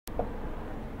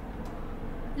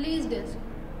least disk.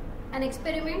 An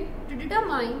experiment to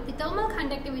determine the thermal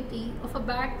conductivity of a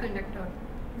bad conductor.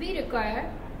 We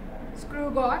require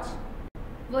screw gauge,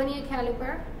 vernier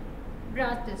caliper,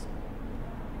 brass disc.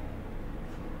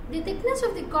 The thickness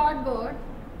of the cardboard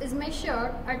is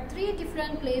measured at 3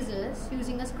 different places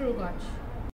using a screw gauge.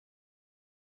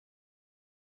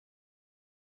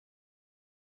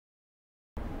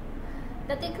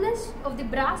 The thickness of the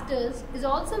brass disc is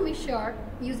also measured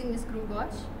using the screw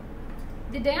gauge.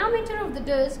 The diameter of the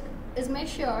disc is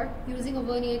measured using a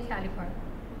vernier caliper.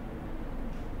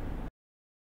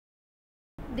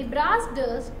 The brass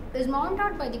disc is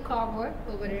mounted by the cardboard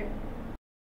over it,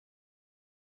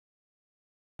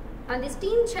 and the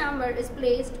steam chamber is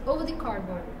placed over the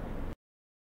cardboard.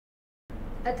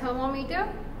 A thermometer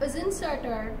is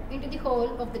inserted into the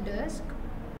hole of the disc.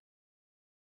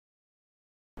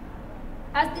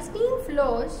 As the steam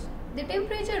flows, the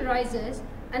temperature rises,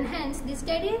 and hence the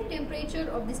steady temperature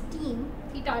of the steam,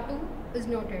 θ2, is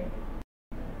noted.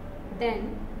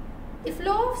 Then, the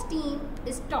flow of steam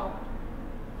is stopped.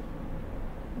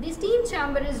 The steam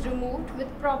chamber is removed with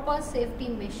proper safety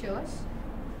measures.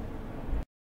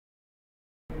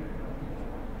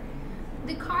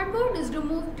 The cardboard is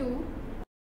removed too.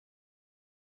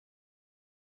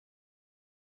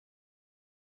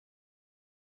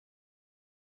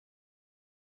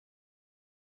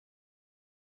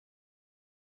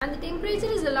 And the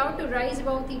temperature is allowed to rise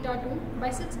above θ2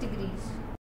 by 6 degrees.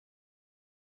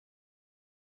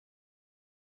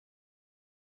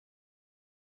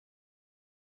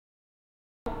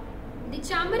 The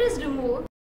chamber is removed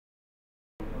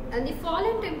and the fall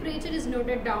in temperature is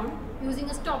noted down using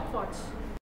a stopwatch.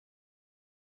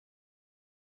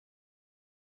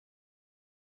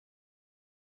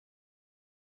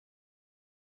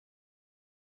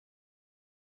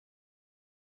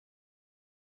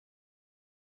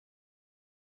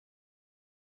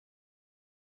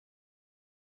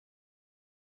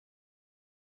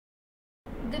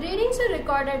 The readings are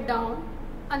recorded down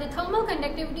and the thermal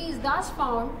conductivity is thus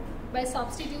found by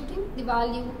substituting the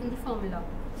value in the formula.